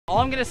all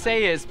I'm gonna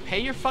say is pay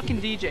your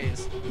fucking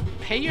DJs,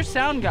 pay your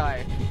sound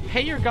guy, pay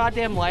your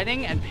goddamn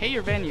lighting, and pay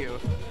your venue.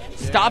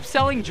 Stop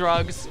selling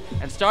drugs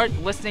and start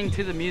listening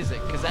to the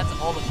music, because that's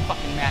all that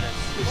fucking matters.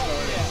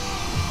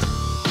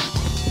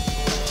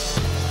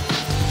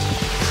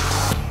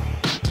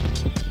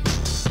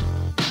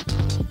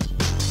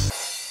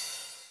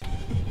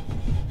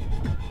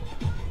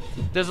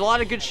 There's a lot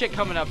of good shit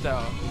coming up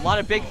though. A lot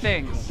of big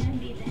things.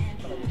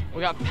 We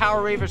got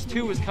Power Ravers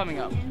 2 is coming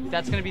up.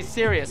 That's gonna be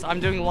serious.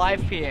 I'm doing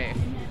live PA.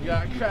 We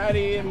got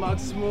Craddy and Mug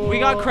Smooth. We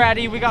got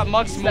Craddy, we got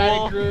Mug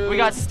Smooth. We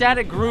got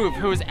Static Groove,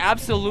 who is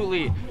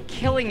absolutely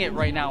killing it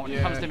right now when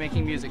it comes to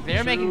making music.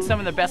 They're making some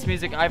of the best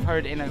music I've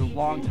heard in a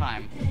long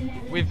time.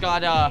 We've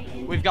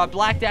got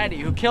Black Daddy,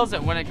 who kills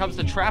it when it comes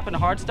to trap and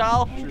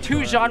hardstyle.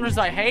 Two genres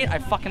I hate. I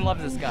fucking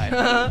love this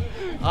guy.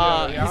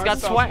 He's got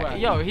swag.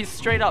 Yo, he's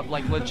straight up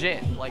like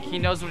legit. Like he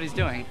knows what he's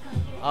doing.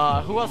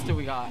 Who else do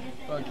we got?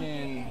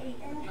 Fucking.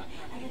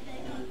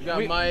 We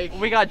got Mike.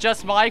 We got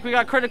Just Mike. We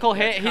got Critical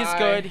Hit. He's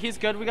good. He's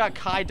good. We got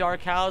Kai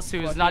Darkhouse,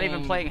 who's not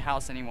even playing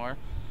house anymore.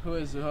 Who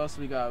else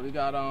we got? We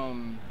got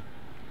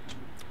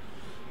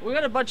We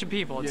got a bunch of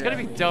people. It's gonna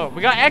be dope.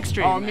 We got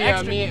Extreme.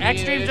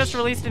 Extreme just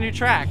released a new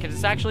track, and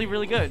it's actually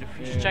really good.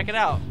 You should check it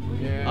out.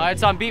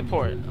 It's on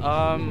Beatport.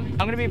 I'm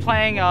gonna be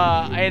playing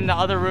in the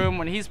other room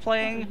when he's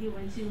playing,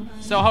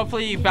 so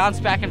hopefully you bounce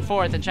back and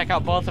forth and check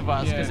out both of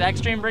us, because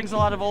Extreme brings a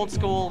lot of old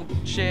school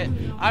shit.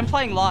 I'm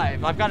playing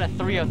live. I've got a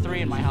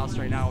 303 in my house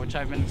right now, which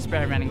I've been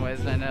experimenting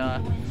with, and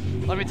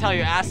let me tell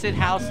you, Acid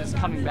House is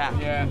coming back.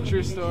 Yeah,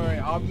 true story.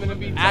 I'm gonna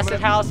be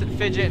Acid House and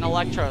Fidget and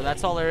Electro.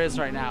 That's all there is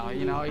right now.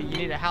 You know, you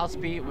need a house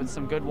beat with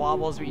some good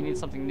wobbles, but you need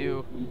something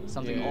new,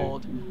 something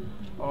old.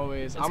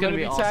 Always. I'm gonna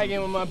be tagging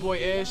with my boy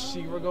Ish.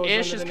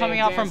 Ish is coming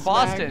out from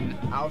Boston.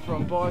 Out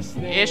from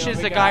Boston. Ish is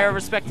the guy I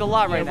respect a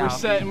lot right now.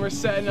 We're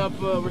setting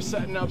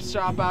up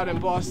shop out in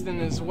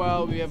Boston as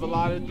well. We have a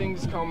lot of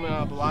things coming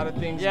up. A lot of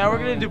things. Yeah, we're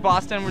gonna do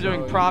Boston. We're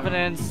doing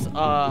Providence.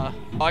 I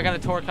got a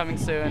tour coming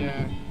soon.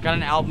 Got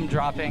an album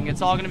dropping.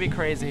 It's all gonna be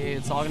crazy.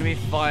 It's all gonna be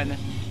fun.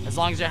 As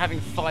long as you're having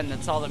fun,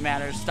 that's all that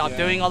matters. Stop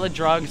doing all the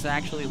drugs and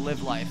actually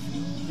live life.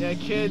 Yeah,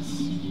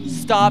 kids.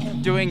 Stop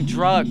doing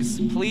drugs,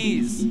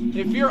 please.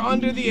 If you're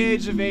under the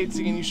age of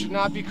 18, you should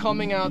not be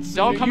coming out.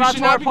 Don't come out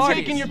to our parties. You should not be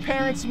taking your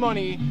parents'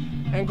 money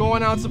and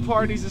going out to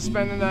parties and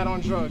spending that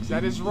on drugs.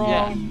 That is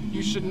wrong.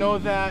 You should know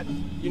that.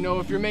 You know,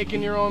 if you're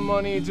making your own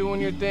money, doing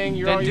your thing,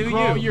 you're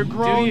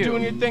grown,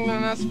 doing your thing,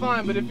 then that's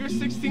fine. But if you're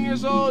 16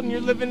 years old and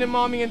you're living in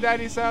mommy and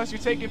daddy's house, you're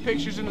taking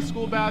pictures in the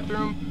school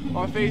bathroom,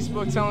 on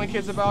Facebook, telling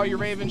kids about your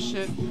raving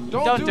shit,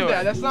 don't do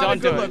that. That's not a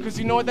good look, because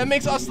you know what? That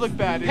makes us look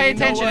bad. Pay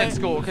attention in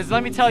school, because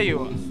let me tell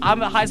you,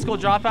 I'm a high school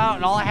dropout,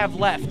 and all I have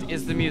left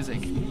is the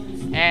music.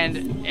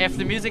 And if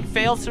the music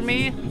fails for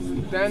me,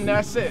 then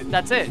that's it.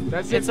 That's it.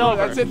 It's over.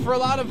 That's it for a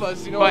lot of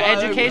us. You know, but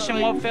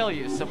education won't fail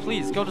you, so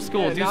please go to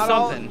school, do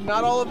something.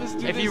 Not all of us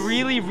do If this. you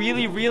really,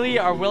 really, really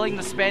are willing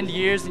to spend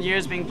years and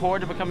years being poor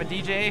to become a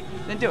DJ,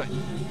 then do it.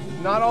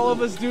 Not all of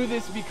us do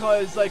this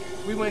because like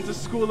we went to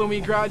school and we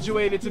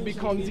graduated to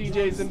become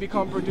DJs and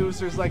become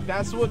producers. Like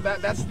that's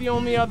the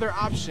only other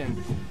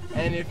option.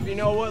 And if you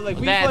know what, like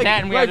we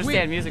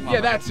understand music.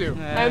 Yeah, that too.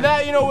 Yeah. And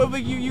that, you know,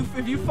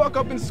 if you fuck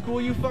up in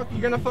school, you're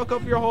gonna fuck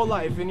up your whole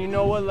life. And you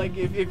know what, like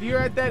if you're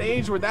at that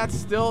age where that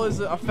still is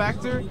a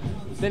factor,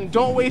 then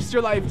don't waste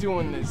your life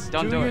doing this.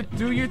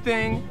 Do your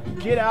thing.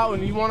 Get out,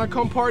 and you want to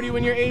come party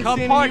when you're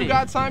 18 and you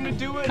got time to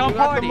do it. You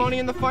got the money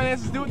and the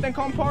finances to do it, then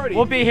come party.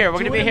 We'll be here. We're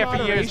gonna be here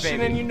for years,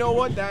 baby. And you know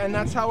what?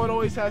 That's how it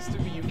always has to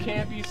be. You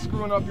can't be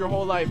screwing up your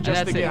whole life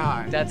just to get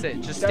high. That's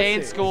it. Just stay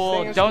in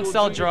school. Don't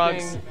sell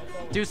drugs.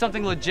 Do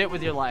something legit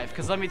with your life,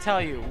 because let me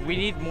tell you, we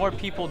need more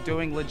people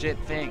doing legit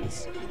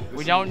things.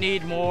 We don't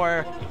need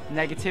more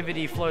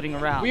negativity floating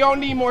around. We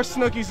don't need more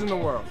Snookies in the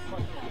world.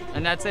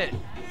 And that's it.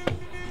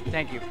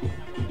 Thank you.